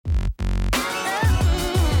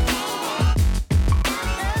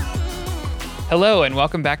Hello, and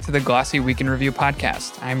welcome back to the Glossy Week in Review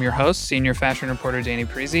podcast. I'm your host, senior fashion reporter Danny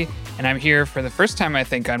Parisi, and I'm here for the first time, I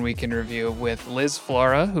think, on Week in Review with Liz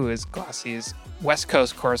Flora, who is Glossy's West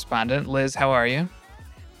Coast correspondent. Liz, how are you?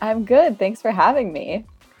 I'm good. Thanks for having me.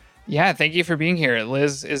 Yeah, thank you for being here.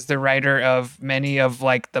 Liz is the writer of many of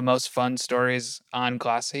the most fun stories on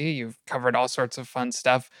Glossy. You've covered all sorts of fun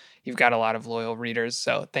stuff. You've got a lot of loyal readers,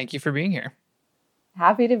 so thank you for being here.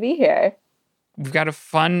 Happy to be here. We've got a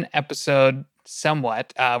fun episode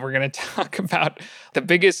somewhat. We're going to talk about the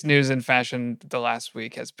biggest news in fashion the last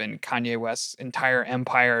week has been Kanye West's entire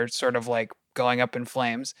empire sort of going up in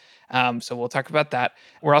flames. So we'll talk about that.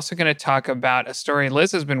 We're also going to talk about a story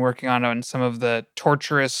Liz has been working on some of the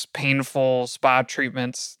torturous, painful spa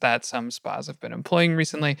treatments that some spas have been employing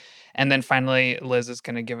recently. And then finally, Liz is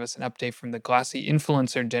going to give us an update from the Glossy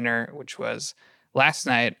Influencer Dinner, which was last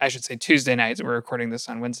night, I should say Tuesday night. We're recording this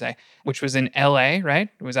on Wednesday, which was in LA, right?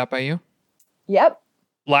 It was out by you? Yep.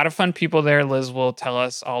 A lot of fun people there. Liz will tell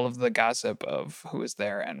us all of the gossip of who was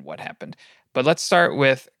there and what happened. But let's start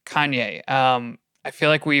with Kanye. I feel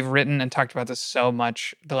like we've written and talked about this so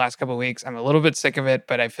much the last couple of weeks. I'm a little bit sick of it,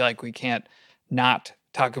 but I feel like we can't not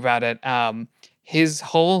talk about it. His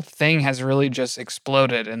whole thing has really just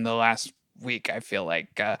exploded in the last week. I feel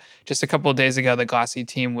like just a couple of days ago, the Glossy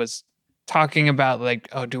team was talking about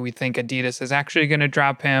do we think Adidas is actually going to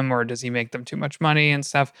drop him, or does he make them too much money and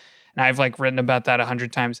stuff? And I've written about that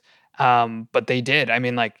 100 times. But they did. I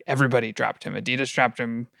mean, everybody dropped him. Adidas dropped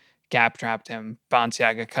him. Gap dropped him.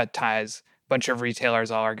 Balenciaga cut ties. A bunch of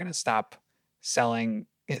retailers all are going to stop selling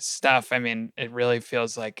his stuff. I mean, it really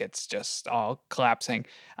feels like it's just all collapsing.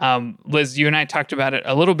 Liz, you and I talked about it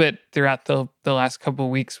a little bit throughout the last couple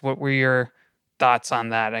of weeks. What were your thoughts on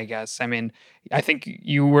that, I guess? I mean, I think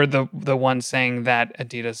you were the one saying that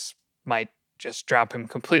Adidas might just drop him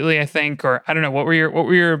completely, I think, or I don't know. What were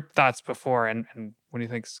your thoughts before, and what do you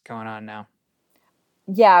think's going on now?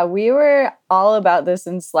 Yeah, we were all about this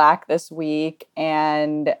in Slack this week,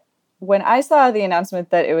 and when I saw the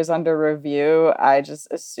announcement that it was under review, I just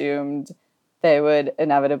assumed they would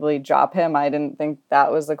inevitably drop him. I didn't think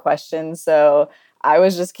that was a question, so I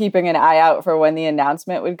was just keeping an eye out for when the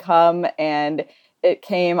announcement would come, and it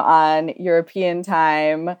came on European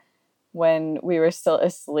time when we were still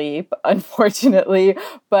asleep, unfortunately,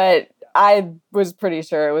 but I was pretty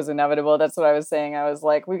sure it was inevitable. That's what I was saying. I was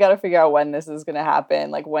like, we got to figure out when this is going to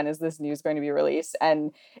happen. When is this news going to be released?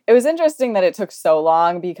 And it was interesting that it took so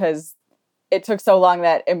long, because it took so long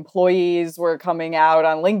that employees were coming out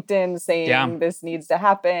on LinkedIn saying this needs to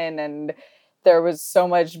happen. And there was so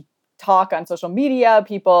much talk on social media,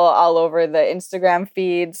 people all over the Instagram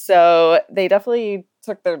feed. So they definitely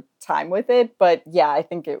took their time with it. But yeah, I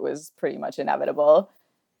think it was pretty much inevitable.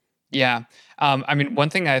 Yeah. I mean, one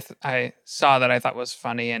thing I saw that I thought was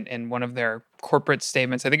funny in one of their corporate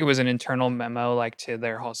statements, I think it was an internal memo to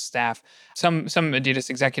their whole staff. Some Adidas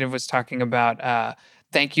executive was talking about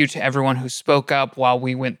thank you to everyone who spoke up while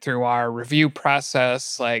we went through our review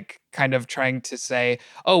process, kind of trying to say,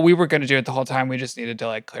 oh, we were going to do it the whole time. We just needed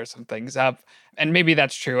to clear some things up. And maybe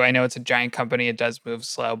that's true. I know it's a giant company. It does move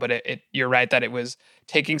slow, but you're right that it was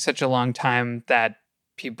taking such a long time that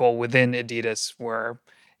people within Adidas were,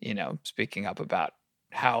 speaking up about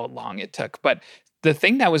how long it took. But the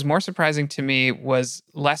thing that was more surprising to me was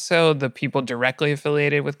less so the people directly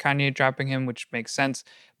affiliated with Kanye dropping him, which makes sense,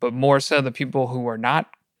 but more so the people who were not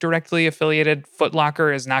directly affiliated. Foot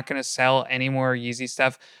Locker is not going to sell any more Yeezy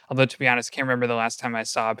stuff. Although, to be honest, can't remember the last time I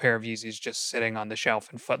saw a pair of Yeezys just sitting on the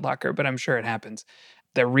shelf in Foot Locker, but I'm sure it happens.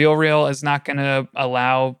 The RealReal is not going to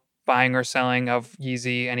allow buying or selling of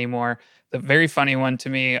Yeezy anymore. The very funny one to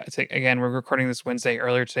me, again, we're recording this Wednesday.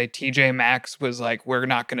 Earlier today, TJ Maxx was like, we're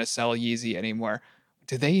not going to sell Yeezy anymore.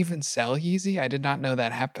 Do they even sell Yeezy? I did not know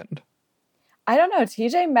that happened. I don't know.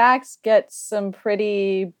 TJ Maxx gets some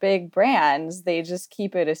pretty big brands. They just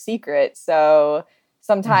keep it a secret. So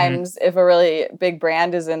sometimes if a really big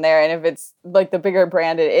brand is in there, and if it's the bigger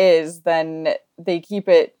brand it is, then they keep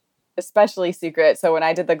it especially secret. So when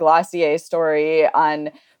I did the Glossier story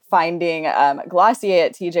on finding Glossier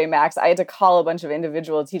at TJ Maxx, I had to call a bunch of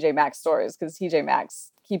individual TJ Maxx stores because TJ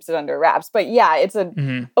Maxx keeps it under wraps. But yeah, it's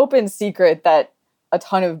an open secret that a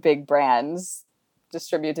ton of big brands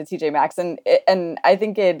distribute to TJ Maxx. And I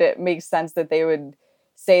think it makes sense that they would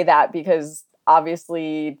say that, because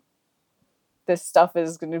obviously this stuff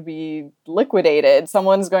is going to be liquidated.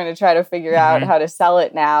 Someone's going to try to figure out how to sell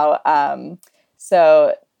it now.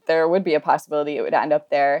 So there would be a possibility it would end up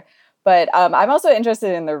there. But I'm also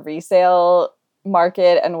interested in the resale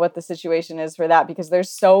market and what the situation is for that, because there's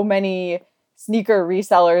so many sneaker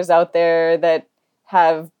resellers out there that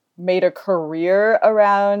have made a career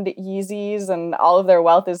around Yeezys and all of their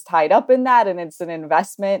wealth is tied up in that and it's an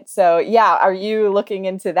investment. So yeah, are you looking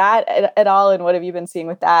into that at all? And what have you been seeing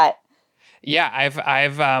with that? Yeah,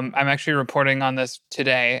 I'm actually reporting on this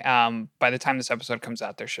today. By the time this episode comes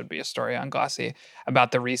out, there should be a story on Glossy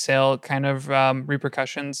about the resale kind of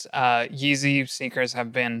repercussions. Yeezy sneakers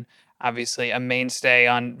have been obviously a mainstay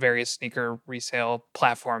on various sneaker resale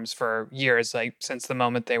platforms for years, like since the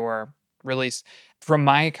moment they were released. From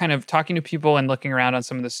my kind of talking to people and looking around on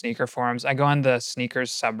some of the sneaker forums, I go on the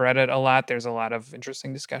sneakers subreddit a lot. There's a lot of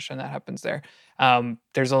interesting discussion that happens there.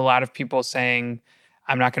 There's a lot of people saying,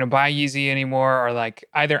 I'm not going to buy Yeezy anymore, or like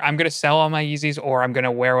either I'm going to sell all my Yeezys or I'm going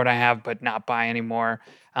to wear what I have but not buy anymore.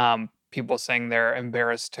 People saying they're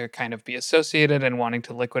embarrassed to kind of be associated and wanting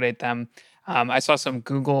to liquidate them. I saw some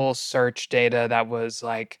Google search data that was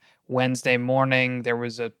like Wednesday morning, there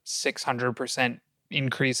was a 600%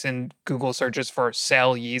 increase in Google searches for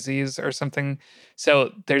sell Yeezys or something.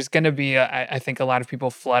 So there's going to be, I think, a lot of people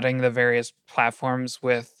flooding the various platforms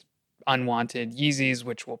with unwanted Yeezys,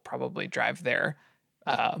 which will probably drive their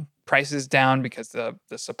prices down because the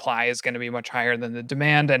supply is going to be much higher than the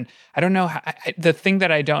demand. And I don't know the thing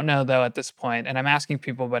that I don't know though at this point, and I'm asking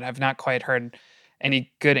people, but I've not quite heard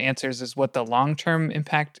any good answers, is what the long term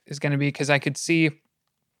impact is going to be. Because I could see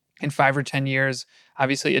in 5 or 10 years,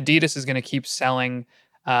 obviously Adidas is going to keep selling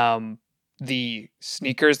the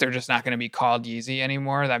sneakers. They're just not going to be called Yeezy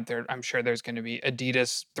anymore. I'm sure there's going to be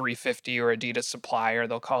Adidas 350 or Adidas Supply, or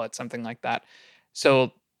they'll call it something like that.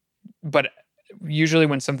 So, but usually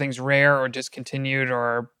when something's rare or discontinued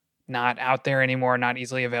or not out there anymore, not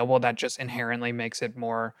easily available, that just inherently makes it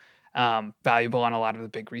more valuable on a lot of the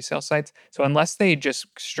big resale sites. So unless they just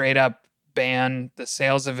straight up ban the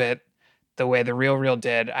sales of it the way the Real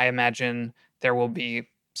did, I imagine there will be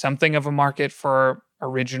something of a market for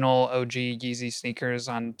original OG Yeezy sneakers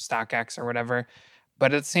on StockX or whatever.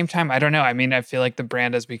 But at the same time, I don't know. I mean, I feel like the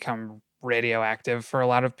brand has become radioactive for a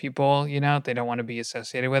lot of people, they don't want to be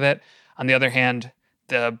associated with it. On the other hand,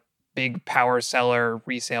 the big power seller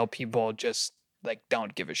resale people just like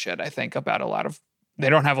don't give a shit, I think, about they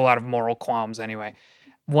don't have a lot of moral qualms anyway.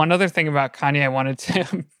 One other thing about Kanye I wanted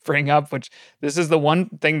to bring up, which this is the one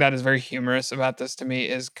thing that is very humorous about this to me,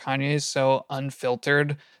 is Kanye is so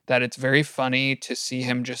unfiltered that it's very funny to see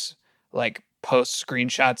him just like post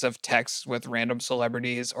screenshots of texts with random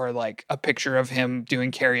celebrities or like a picture of him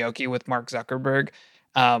doing karaoke with Mark Zuckerberg.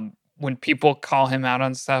 When people call him out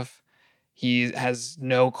on stuff, he has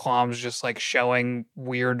no qualms just like showing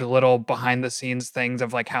weird little behind the scenes things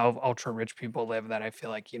of like how ultra rich people live that I feel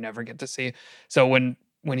like you never get to see. So when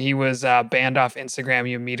he was banned off Instagram,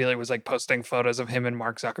 he immediately was like posting photos of him and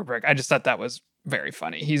Mark Zuckerberg. I just thought that was very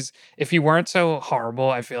funny. If he weren't so horrible,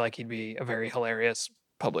 I feel like he'd be a very hilarious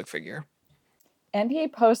public figure. And he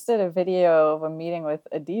posted a video of a meeting with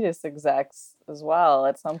Adidas execs as well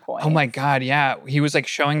at some Oh point. my God, yeah. He was like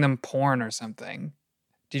showing them porn or something.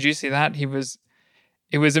 Did you see that? It was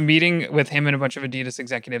a meeting with him and a bunch of Adidas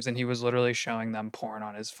executives, and he was literally showing them porn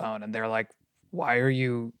on his phone. And they're like, why are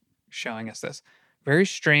you showing us this? Very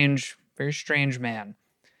strange man.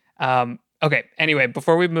 Okay, anyway,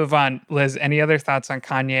 before we move on, Liz, any other thoughts on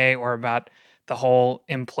Kanye or about the whole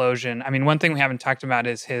implosion? I mean, one thing we haven't talked about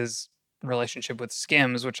is his relationship with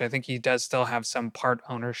Skims, which I think he does still have some part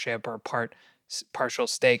ownership or partial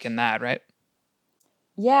stake in that, right?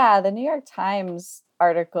 Yeah, the New York Times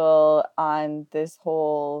article on this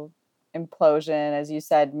whole implosion, as you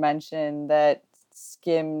said, mentioned that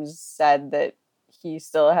Skims said that he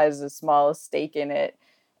still has a small stake in it.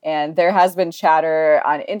 And there has been chatter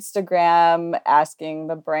on Instagram asking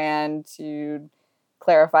the brand to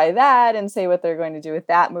clarify that and say what they're going to do with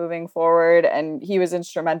that moving forward. And he was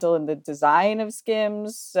instrumental in the design of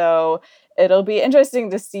Skims. So it'll be interesting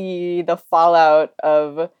to see the fallout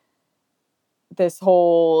of this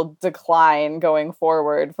whole decline going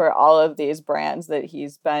forward for all of these brands that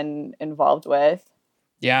he's been involved with.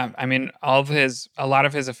 Yeah, I mean, a lot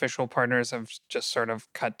of his official partners have just sort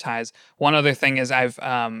of cut ties. One other thing is I've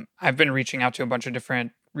been reaching out to a bunch of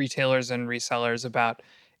different retailers and resellers about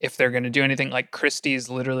if they're going to do anything. Like Christie's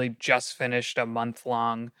literally just finished a month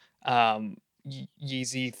long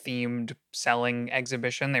Yeezy themed selling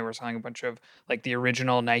exhibition. They were selling a bunch of like the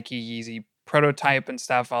original Nike Yeezy prototype and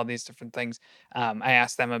stuff, all these different things. I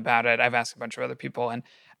asked them about it. I've asked a bunch of other people, and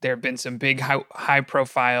there have been some big high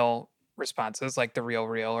profile responses like the Real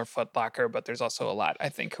or Foot Locker, but there's also a lot, I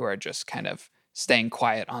think, who are just kind of staying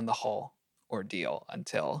quiet on the whole ordeal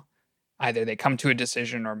until either they come to a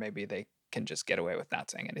decision or maybe they can just get away with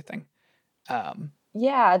not saying anything.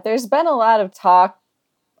 Yeah, there's been a lot of talk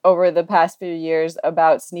over the past few years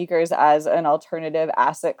about sneakers as an alternative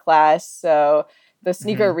asset class. So the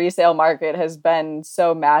sneaker Hmm. resale market has been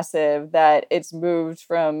so massive that it's moved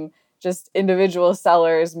from just individual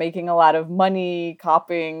sellers making a lot of money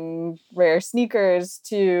copying rare sneakers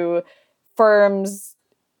to firms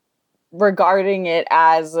regarding it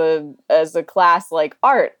as a class like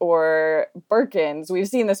art or Birkins. We've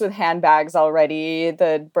seen this with handbags already.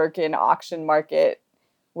 The Birkin auction market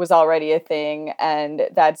was already a thing, and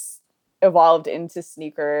that's evolved into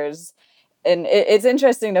sneakers. And it's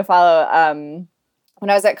interesting to follow. When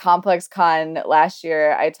I was at Complex Con last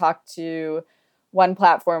year, I talked to one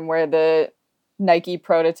platform where the Nike Yeezy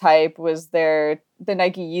prototype was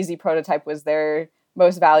their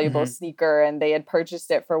most valuable Hmm. sneaker, and they had purchased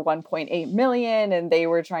it for 1.8 million and they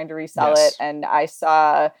were trying to resell it. Yes. And I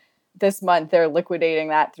saw this month they're liquidating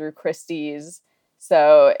that through Christie's.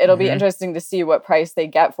 So it'll be Hmm. interesting to see what price they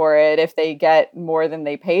get for it, if they get more than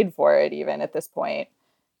they paid for it, even at this point.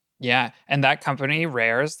 Yeah, and that company,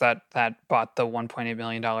 Rares, that bought the $1.8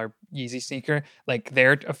 million Yeezy sneaker, like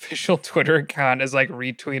their official Twitter account is like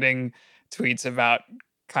retweeting tweets about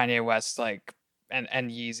Kanye West, like and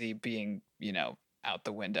Yeezy being, out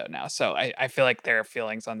the window now. So I feel like their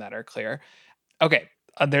feelings on that are clear. Okay,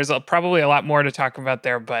 there's probably a lot more to talk about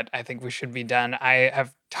there, but I think we should be done. I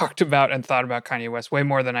have talked about and thought about Kanye West way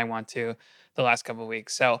more than I want to the last couple of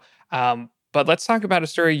weeks. So, but let's talk about a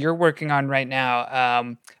story you're working on right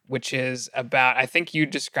now, which is about, I think you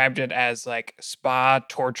described it as like spa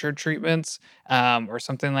torture treatments, or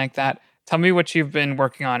something like that. Tell me what you've been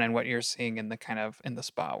working on and what you're seeing in the in the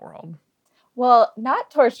spa world. Well,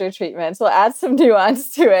 not torture treatments. We'll add some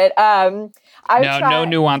nuance to it. I've No tried.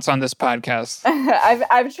 nuance on this podcast.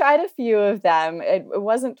 I've tried a few of them. It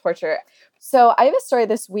wasn't torture. So I have a story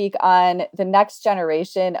this week on the next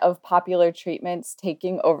generation of popular treatments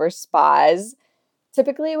taking over spas.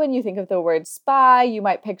 Typically, when you think of the word spa, you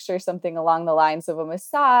might picture something along the lines of a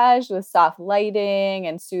massage with soft lighting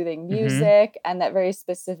and soothing Hmm. music and that very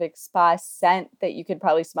specific spa scent that you could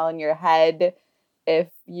probably smell in your head if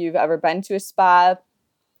you've ever been to a spa.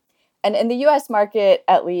 And in the US market,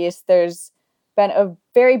 at least, there's been a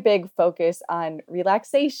very big focus on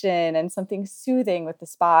relaxation and something soothing with the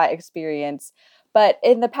spa experience. But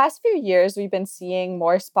in the past few years, we've been seeing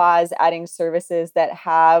more spas adding services that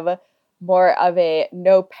have more of a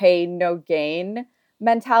no pain, no gain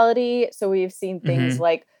mentality. So we've seen things Hmm.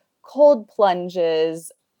 like cold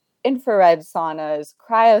plunges, infrared saunas,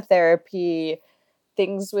 cryotherapy,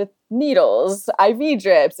 things with needles, IV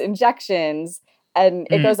drips, injections, and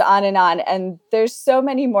it goes on and on. And there's so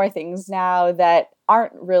many more things now that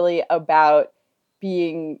aren't really about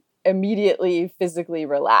being immediately physically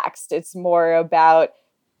relaxed. It's more about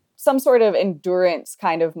some sort of endurance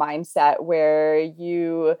kind of mindset where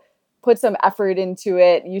you put some effort into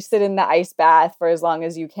it, you sit in the ice bath for as long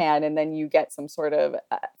as you can, and then you get some sort of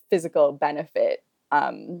physical benefit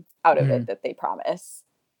out of Hmm. it that they promise.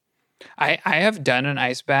 I have done an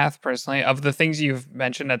ice bath personally. Of the things you've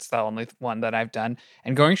mentioned, that's the only one that I've done.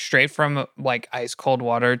 And going straight from like ice cold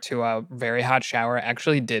water to a very hot shower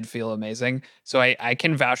actually did feel amazing. So I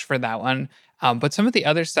can vouch for that one. But some of the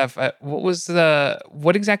other stuff,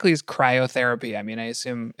 what exactly is cryotherapy? I mean, I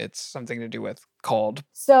assume it's something to do with cold.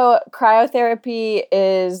 So, cryotherapy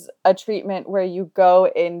is a treatment where you go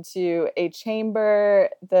into a chamber.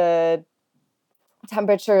 The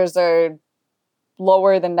temperatures are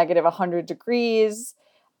lower than negative 100 degrees.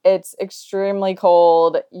 It's extremely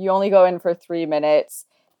cold. You only go in for 3 minutes.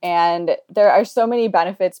 And there are so many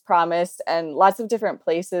benefits promised, and lots of different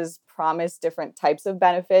places promise different types of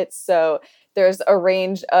benefits. So there's a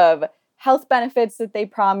range of health benefits that they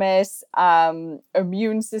promise,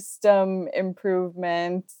 immune system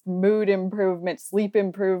improvement, mood improvement, sleep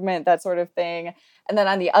improvement, that sort of thing. And then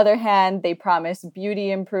on the other hand, they promise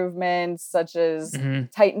beauty improvements such as Hmm.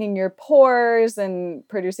 tightening your pores and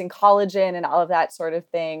producing collagen and all of that sort of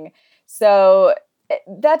thing. So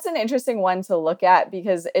that's an interesting one to look at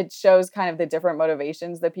because it shows kind of the different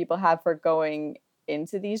motivations that people have for going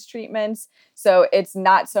into these treatments. So it's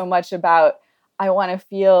not so much about, I want to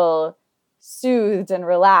feel soothed and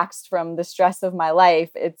relaxed from the stress of my life.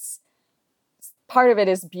 It's part of it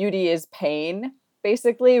is beauty is pain,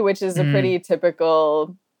 basically, which is a Hmm. pretty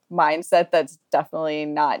typical mindset that's definitely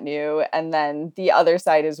not new. And then the other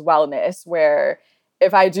side is wellness, where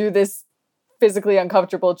if I do this physically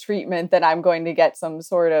uncomfortable treatment, then I'm going to get some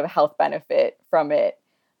sort of health benefit from it.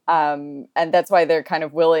 And that's why they're kind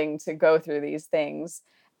of willing to go through these things.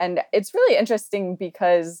 And it's really interesting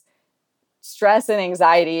because stress and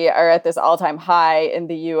anxiety are at this all-time high in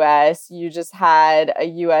the US. You just had a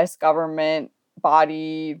US government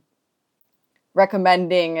body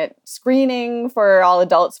recommending screening for all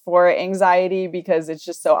adults for anxiety because it's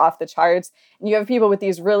just so off the charts. And you have people with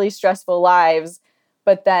these really stressful lives,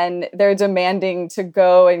 but then they're demanding to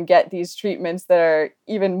go and get these treatments that are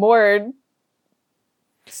even more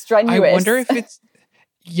strenuous. I wonder if it's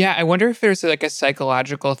I wonder if there's like a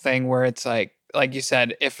psychological thing where it's like you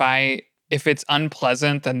said, if it's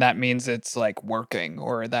unpleasant, then that means it's like working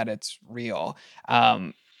or that it's real.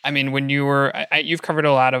 I mean, when you've covered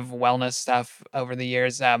a lot of wellness stuff over the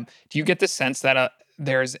years. Do you get the sense that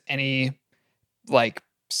there's any like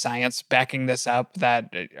science backing this up?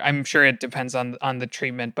 That I'm sure it depends on the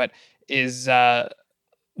treatment, but is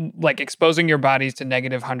like exposing your bodies to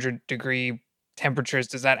negative 100-degree temperatures,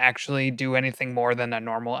 does that actually do anything more than a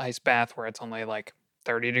normal ice bath where it's only like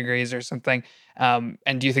 30 degrees or something? And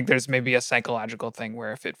do you think there's maybe a psychological thing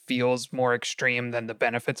where if it feels more extreme, then the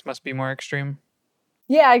benefits must be more extreme?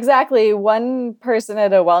 Yeah, exactly. One person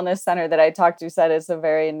at a wellness center that I talked to said it's a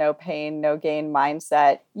very no pain, no gain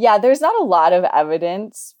mindset. Yeah, there's not a lot of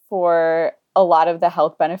evidence for a lot of the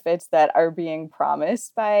health benefits that are being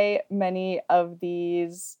promised by many of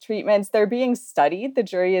these treatments. They're being studied. The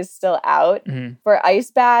jury is still out. Hmm. For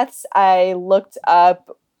ice baths, I looked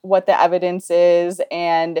up what the evidence is,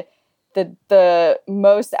 and the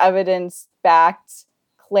most evidence-backed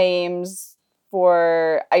claims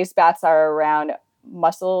for ice baths are around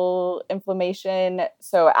muscle inflammation.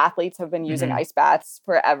 So athletes have been using Hmm. ice baths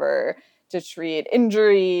forever to treat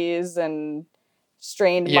injuries and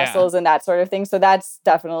strained Yeah. muscles and that sort of thing. So that's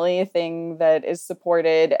definitely a thing that is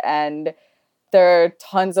supported. And there are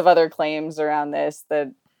tons of other claims around this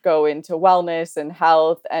that go into wellness and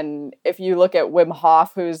health. And if you look at Wim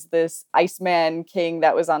Hof, who's this Iceman king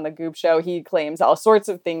that was on the Goop show, he claims all sorts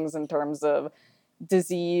of things in terms of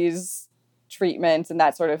disease treatment and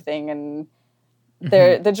that sort of thing. And Hmm.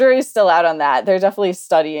 the jury's still out on that. They're definitely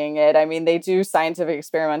studying it. I mean, they do scientific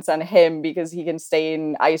experiments on him because he can stay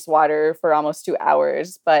in ice water for almost 2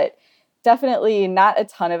 hours, but definitely not a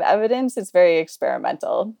ton of evidence. It's very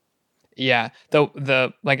experimental. Yeah.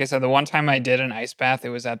 The like I said, the one time I did an ice bath, it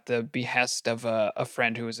was at the behest of a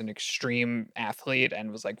friend who was an extreme athlete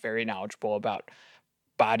and was like very knowledgeable about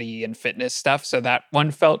body and fitness stuff. So that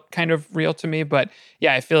one felt kind of real to me. But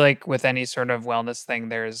yeah, I feel like with any sort of wellness thing,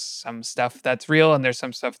 there's some stuff that's real and there's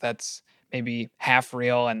some stuff that's maybe half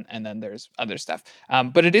real, and then there's other stuff.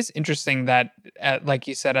 But it is interesting that, like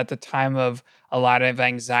you said, at the time of a lot of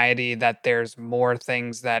anxiety, that there's more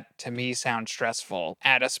things that to me sound stressful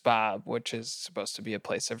at a spa, which is supposed to be a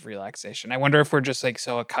place of relaxation. I wonder if we're just like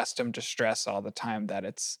so accustomed to stress all the time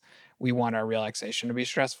that we want our relaxation to be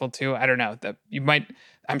stressful too. I don't know that you might.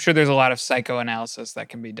 I'm sure there's a lot of psychoanalysis that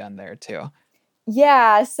can be done there too.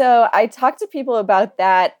 Yeah, so I talked to people about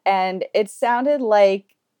that, and it sounded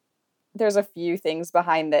like there's a few things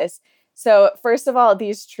behind this. So, first of all,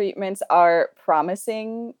 these treatments are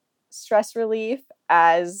promising stress relief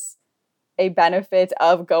as a benefit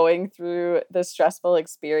of going through the stressful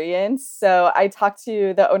experience. So, I talked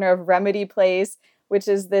to the owner of Remedy Place, which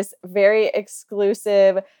is this very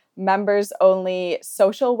exclusive, members only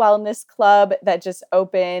social wellness club that just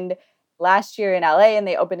opened last year in LA, and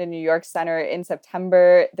they opened a New York center in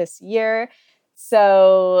September this year.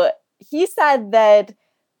 So, he said that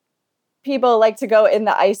people like to go in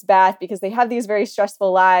the ice bath because they have these very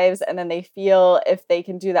stressful lives, and then they feel if they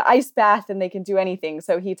can do the ice bath, then they can do anything.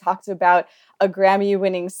 So he talked about a Grammy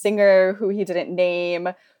winning singer who he didn't name,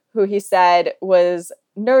 who he said was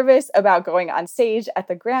nervous about going on stage at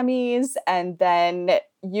the Grammys, and then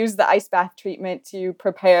used the ice bath treatment to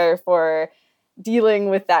prepare for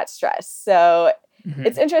dealing with that stress. So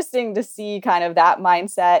it's Hmm. interesting to see kind of that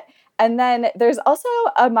mindset. And then there's also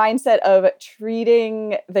a mindset of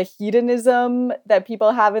treating the hedonism that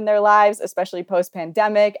people have in their lives, especially post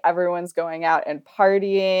pandemic. Everyone's going out and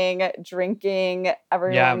partying, drinking, Yeah.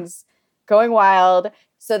 everyone's going wild.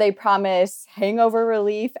 So they promise hangover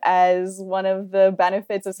relief as one of the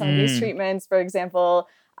benefits of some of these Mm. treatments. For example,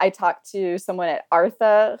 I talked to someone at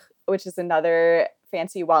Artha, which is another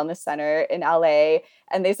fancy wellness center in LA,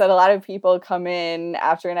 and they said a lot of people come in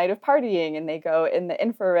after a night of partying and they go in the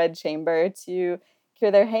infrared chamber to cure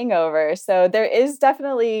their hangover. So there is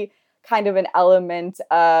definitely kind of an element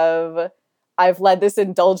of I've led this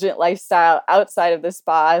indulgent lifestyle outside of the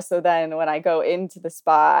spa. So then when I go into the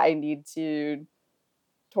spa, I need to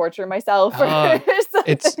torture myself or Oh,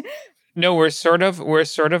 it's something. no, we're sort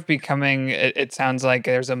of becoming. It sounds like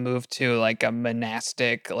there's a move to like a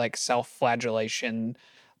monastic, like self-flagellation,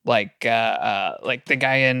 like the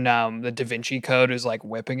guy in the Da Vinci Code who's like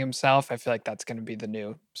whipping himself. I feel like that's going to be the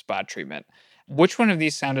new spa treatment. Which one of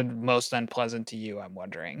these sounded most unpleasant to you? I'm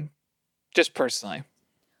wondering, just personally.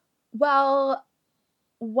 Well,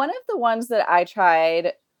 One of the ones that I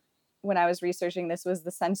tried when I was researching this was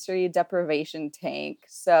the sensory deprivation tank.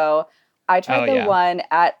 So I Oh tried the yeah. one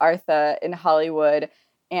at Artha in Hollywood,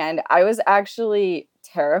 and I was actually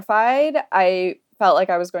terrified. I felt like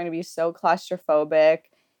I was going to be so claustrophobic.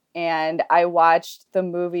 And I watched the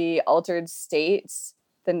movie Altered States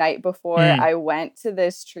the night before Mm, I went to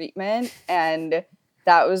this treatment, and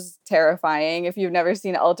that was terrifying. If you've never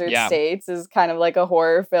seen Altered yeah. States, is kind of like a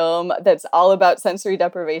horror film that's all about sensory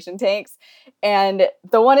deprivation tanks. And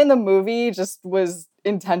the one in the movie just was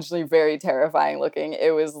intentionally very terrifying looking.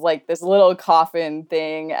 It was like this little coffin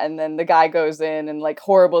thing, and then the guy goes in and like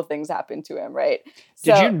horrible things happen to him, right?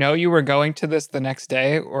 Did you So know you were going to this the next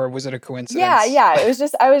day, or was it a yeah, coincidence? yeah. It was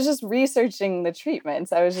just I was just researching the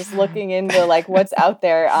treatments. I was just looking into like what's out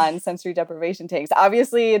there on sensory deprivation tanks.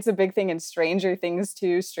 Obviously, it's a big thing in Stranger Things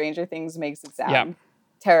too. Stranger Things makes it Yeah. sound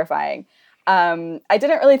terrifying. I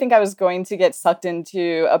didn't really think I was going to get sucked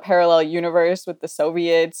into a parallel universe with the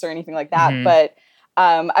Soviets or anything like that, Mm-hmm. but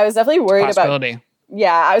I was definitely It's a worried about possibility.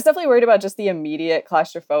 yeah, I was definitely worried about just the immediate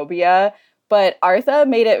claustrophobia, but Artha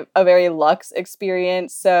made it a very luxe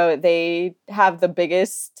experience. So they have the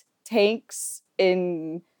biggest tanks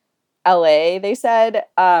in LA, they said.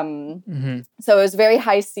 Mm-hmm. So it was very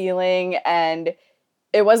high ceiling and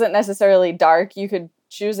it wasn't necessarily dark. You could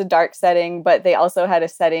choose a dark setting, but they also had a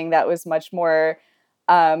setting that was much more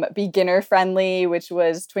beginner friendly, which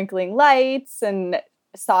was twinkling lights and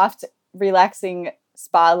soft, relaxing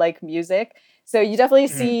spa like music. So you definitely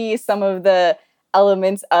Mm-hmm. see some of the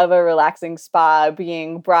elements of a relaxing spa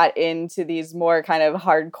being brought into these more kind of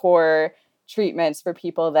hardcore treatments for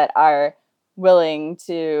people that are willing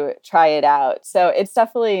to try it out. So it's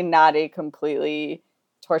definitely not a completely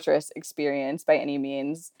torturous experience by any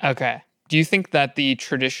means. Okay. Do you think that the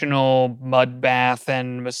traditional mud bath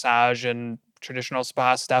and massage and traditional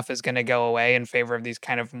spa stuff is going to go away in favor of these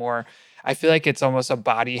kind of more? I feel like it's almost a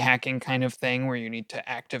body hacking kind of thing where you need to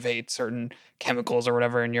activate certain chemicals or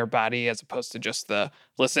whatever in your body as opposed to just the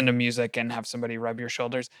listen to music and have somebody rub your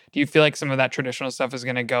shoulders. Do you feel like some of that traditional stuff is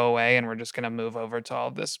going to go away and we're just going to move over to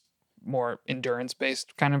all this more endurance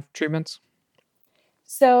based kind of treatments?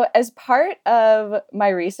 So, as part of my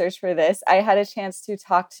research for this, I had a chance to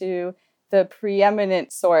talk to the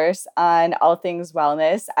preeminent source on all things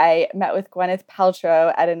wellness. I met with Gwyneth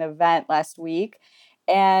Paltrow at an event last week,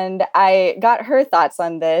 and I got her thoughts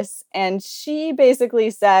on this. And she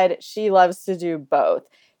basically said she loves to do both.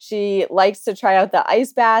 She likes to try out the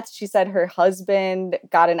ice bath. She said her husband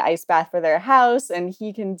got an ice bath for their house, and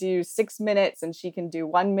he can do 6 minutes and she can do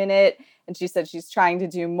 1 minute. And she said she's trying to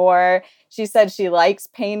do more. She said she likes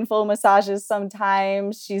painful massages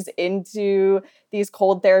sometimes. She's into these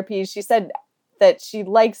cold therapies. She said that she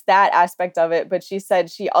likes that aspect of it, but she said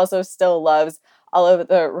she also still loves all of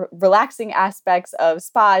the relaxing aspects of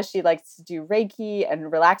spas. She likes to do Reiki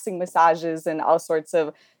and relaxing massages and all sorts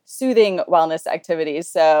of soothing wellness activities.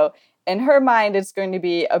 So in her mind, it's going to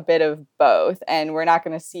be a bit of both. And we're not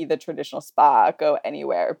going to see the traditional spa go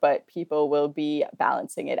anywhere, but people will be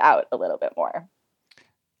balancing it out a little bit more.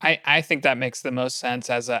 I think that makes the most sense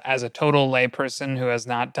as a total layperson who has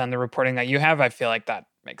not done the reporting that you have. I feel like that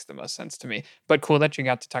makes the most sense to me. But cool that you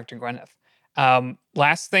got to talk to Gwyneth.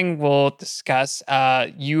 Last thing we'll discuss.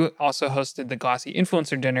 You also hosted the Glossy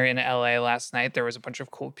Influencer Dinner in LA last night. There was a bunch of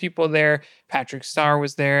cool people there. Patrick Starr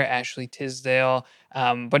was there. Ashley Tisdale.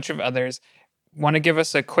 A bunch of others. Want to give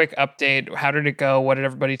us a quick update? How did it go? What did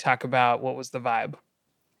everybody talk about? What was the vibe?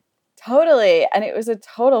 Totally. And it was a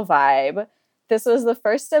total vibe. This was the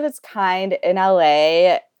first of its kind in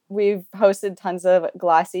LA. We've hosted tons of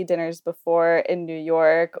Glossy dinners before in New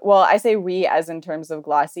York. Well, I say we as in terms of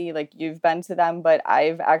Glossy, like you've been to them, but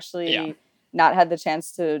I've Yeah. actually not had the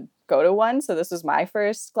chance to go to one. So this was my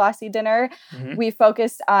first Glossy dinner. Hmm. We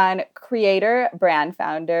focused on creator brand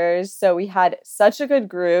founders. So we had such a good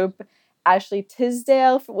group. Ashley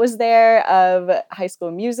Tisdale was there of High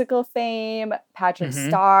School Musical fame, Patrick Hmm.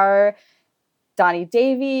 Starr, Donnie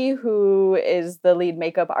Davy, who is the lead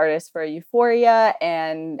makeup artist for Euphoria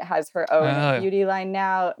and has her own Oh, beauty line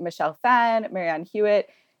now, Michelle Phan, Marianne Hewitt.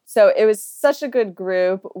 So it was such a good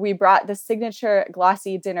group. We brought the signature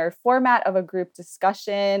Glossy dinner format of a group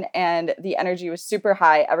discussion, and the energy was super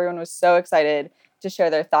high. Everyone was so excited to share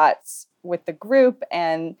their thoughts with the group,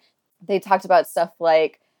 and they talked about stuff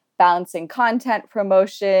like balancing content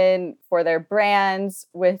promotion for their brands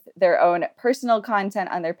with their own personal content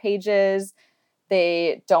on their pages.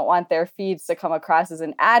 They don't want their feeds to come across as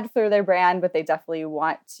an ad for their brand, but they definitely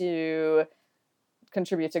want to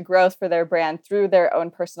contribute to growth for their brand through their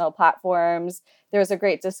own personal platforms. There was a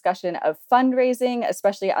great discussion of fundraising,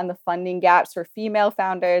 especially on the funding gaps for female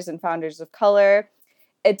founders and founders of color.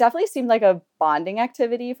 it definitely seemed like a bonding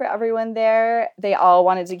activity for everyone there. They all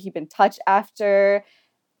wanted to keep in touch after.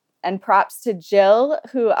 And props to Jill,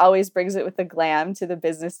 who always brings it with the glam to the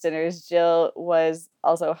business dinners. Jill was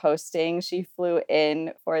also hosting. She flew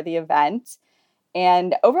in for the event.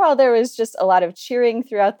 And overall, there was just a lot of cheering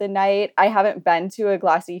throughout the night. I haven't been to a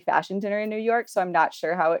Glossy fashion dinner in New York, so I'm not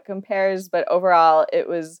sure how it compares. But overall, it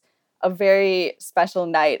was a very special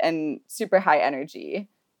night and super high energy.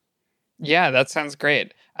 Yeah, that sounds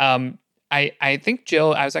great. I think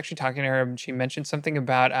Jill, I was actually talking to her and she mentioned something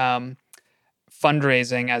about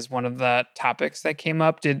fundraising as one of the topics that came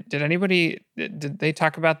up. Did anybody did they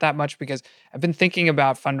talk about that much? Because I've been thinking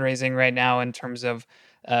about fundraising right now in terms of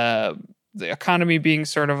uh, the economy being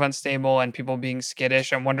sort of unstable and people being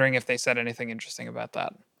skittish. I'm wondering if they said anything interesting about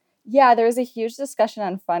that. Yeah, there was a huge discussion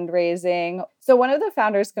on fundraising. So, one of the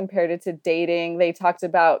founders compared it to dating. They talked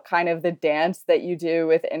about kind of the dance that you do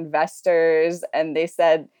with investors. And they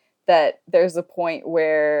said that there's a point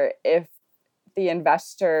where if the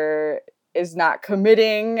investor is not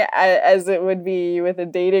committing as it would be with a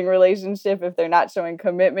dating relationship, if they're not showing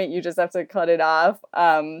commitment, you just have to cut it off.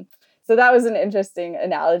 So, that was an interesting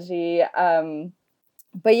analogy.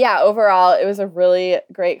 But yeah, overall, it was a really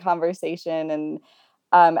great conversation. And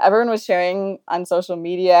everyone was sharing on social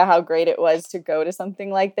media how great it was to go to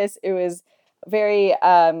something like this. It was very,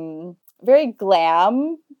 very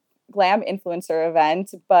glam influencer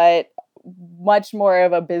event, but much more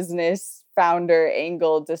of a business founder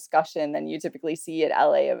angle discussion than you typically see at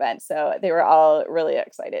LA events. So they were all really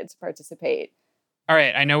excited to participate. All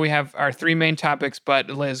right, I know we have our three main topics, but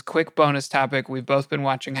Liz, quick bonus topic. We've both been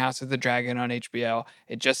watching House of the Dragon on HBO.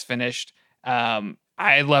 It just finished.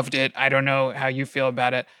 I loved it. I don't know how you feel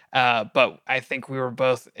about it, but I think we were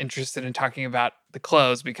both interested in talking about the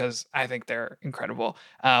clothes because I think they're incredible.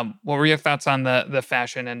 What were your thoughts on the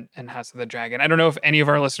fashion and House of the Dragon? I don't know if any of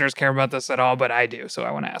our listeners care about this at all, but I do, so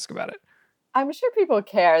I want to ask about it. I'm sure people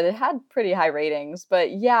care. They had pretty high ratings,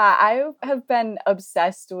 but yeah, I have been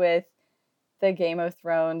obsessed with the Game of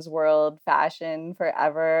Thrones world fashion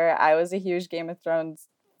forever. I was a huge Game of Thrones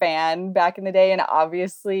fan back in the day and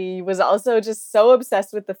obviously was also just so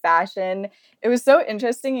obsessed with the fashion. It was so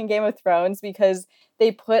interesting in Game of Thrones because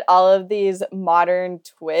they put all of these modern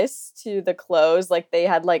twists to the clothes. Like they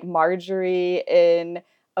had like Marjorie in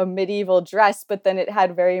a medieval dress, but then it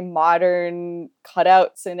had very modern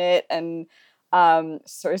cutouts in it. And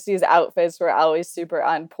Cersei's outfits were always super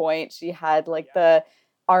on point. She had like the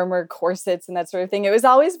armor corsets and that sort of thing. It was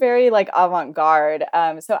always very like avant-garde.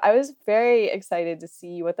 So I was very excited to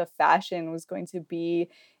see what the fashion was going to be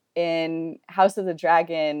in House of the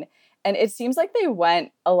Dragon. And it seems like they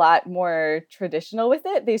went a lot more traditional with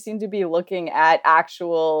it. They seem to be looking at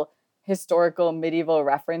actual historical medieval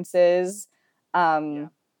references.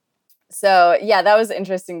 So yeah, that was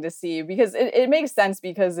interesting to see because it makes sense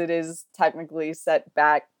because it is technically set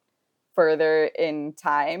back further in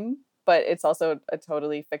time, but it's also a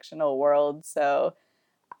totally fictional world. So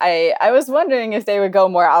I was wondering if they would go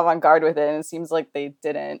more avant-garde with it, and it seems like they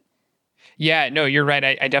didn't. Yeah, no, you're right.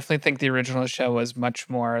 I definitely think the original show was much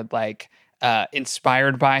more like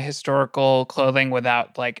inspired by historical clothing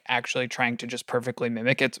without like actually trying to just perfectly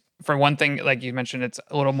mimic it. For one thing, like you mentioned, it's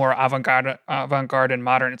a little more avant-garde and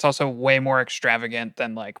modern. It's also way more extravagant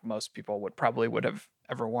than like most people would have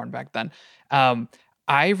ever worn back then. Um,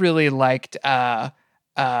 I really liked uh,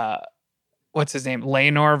 what's his name?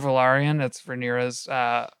 Laenor Velaryon. That's Rhaenyra's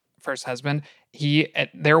first husband. He at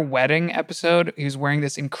their wedding episode, he was wearing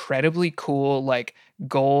this incredibly cool, like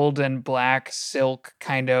gold and black silk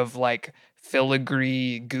kind of like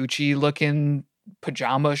filigree Gucci looking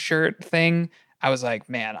pajama shirt thing. I was like,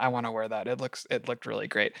 man, I want to wear that. It looked really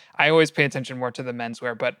great. I always pay attention more to the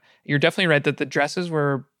menswear, but you're definitely right that the dresses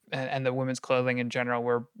were and the women's clothing in general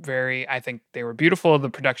were very, I think they were beautiful. The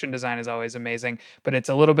production design is always amazing, but it's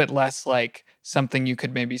a little bit less like something you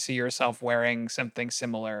could maybe see yourself wearing something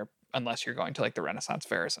similar unless you're going to like the Renaissance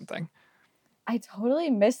fair or something. I totally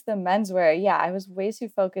missed the menswear. Yeah, I was way too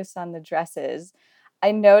focused on the dresses.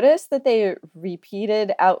 I noticed that they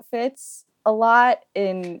repeated outfits a lot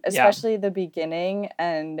in Yeah. especially the beginning,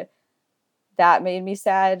 and that made me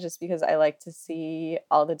sad just because I like to see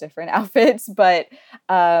all the different outfits. But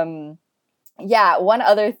um, yeah, one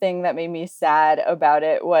other thing that made me sad about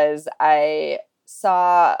it was I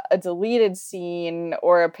saw a deleted scene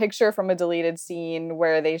or a picture from a deleted scene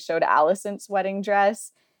where they showed Alicent's wedding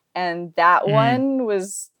dress, and that Mm. one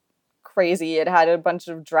was crazy. It had a bunch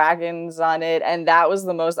of dragons on it, and that was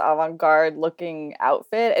the most avant-garde looking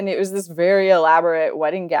outfit. And it was this very elaborate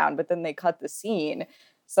wedding gown, but then they cut the scene.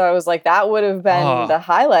 So I was like, that would have been Oh, the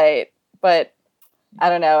highlight. But I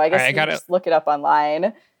don't know. I guess right, you can just look it up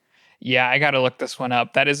online. Yeah, I got to look this one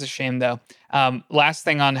up. That is a shame, though. Last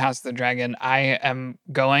thing on House of the Dragon, I am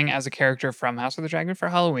going as a character from House of the Dragon for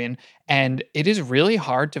Halloween, and it is really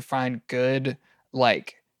hard to find good,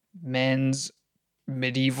 like, men's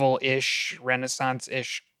medieval-ish,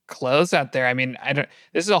 Renaissance-ish clothes out there. I mean, I don't.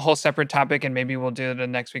 This is a whole separate topic, and maybe we'll do the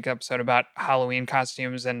next week episode about Halloween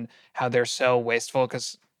costumes and how they're so wasteful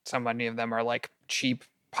because so many of them are like cheap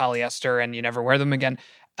polyester, and you never wear them again.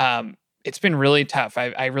 It's been really tough.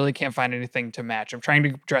 I really can't find anything to match. I'm trying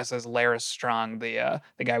to dress as Laris Strong, the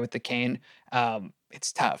guy with the cane.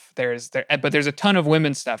 It's tough. But there's a ton of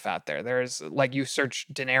women's stuff out there. There's like you search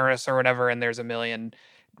Daenerys or whatever, and there's a million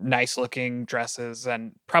nice looking dresses,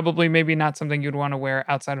 and probably maybe not something you'd want to wear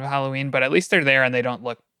outside of Halloween, but at least they're there and they don't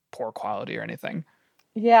look poor quality or anything.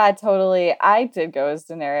 Yeah, totally. I did go as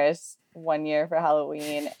Daenerys one year for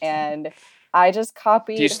Halloween, and I just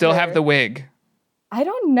copied. Do you still her. have the wig? I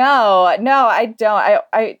don't know. No, I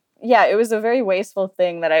don't. Yeah, it was a very wasteful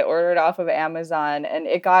thing that I ordered off of Amazon, and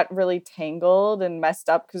it got really tangled and messed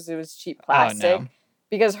up because it was cheap plastic. Oh, no.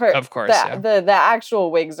 Because of course, the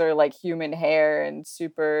actual wigs are like human hair and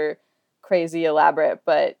super crazy elaborate,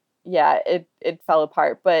 but yeah, it fell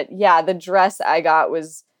apart. But yeah, the dress I got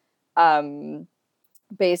was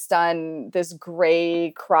based on this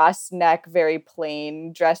gray cross neck, very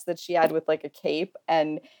plain dress that she had with like a cape,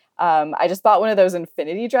 and I just bought one of those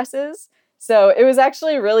infinity dresses. So it was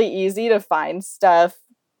actually really easy to find stuff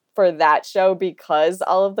for that show because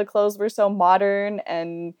all of the clothes were so modern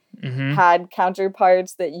and had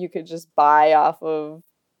counterparts that you could just buy off of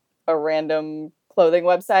a random clothing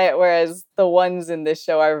website. Whereas the ones in this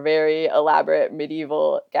show are very elaborate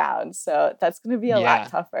medieval gowns. So that's going to be a lot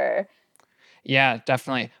tougher. Yeah,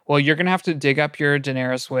 definitely. Well, you're going to have to dig up your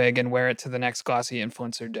Daenerys wig and wear it to the next Glossy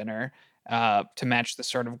influencer dinner to match the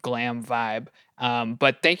sort of glam vibe.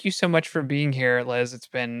 But thank you so much for being here, Liz. It's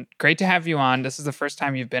been great to have you on. This is the first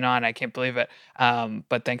time you've been on. I can't believe it.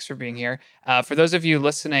 But thanks for being here. For those of you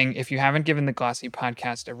listening, if you haven't given the Glossy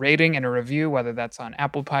podcast a rating and a review, whether that's on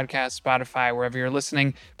Apple Podcasts, Spotify, wherever you're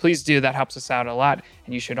listening, please do. That helps us out a lot.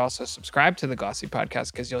 And you should also subscribe to the Glossy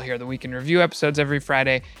podcast because you'll hear the Week in Review episodes every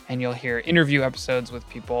Friday, and you'll hear interview episodes with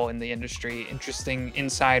people in the industry, interesting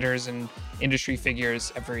insiders and industry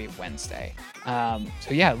figures every Wednesday. So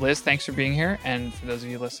yeah, Liz, thanks for being here. And for those of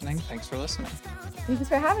you listening, thanks for listening. Thanks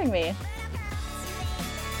for having me.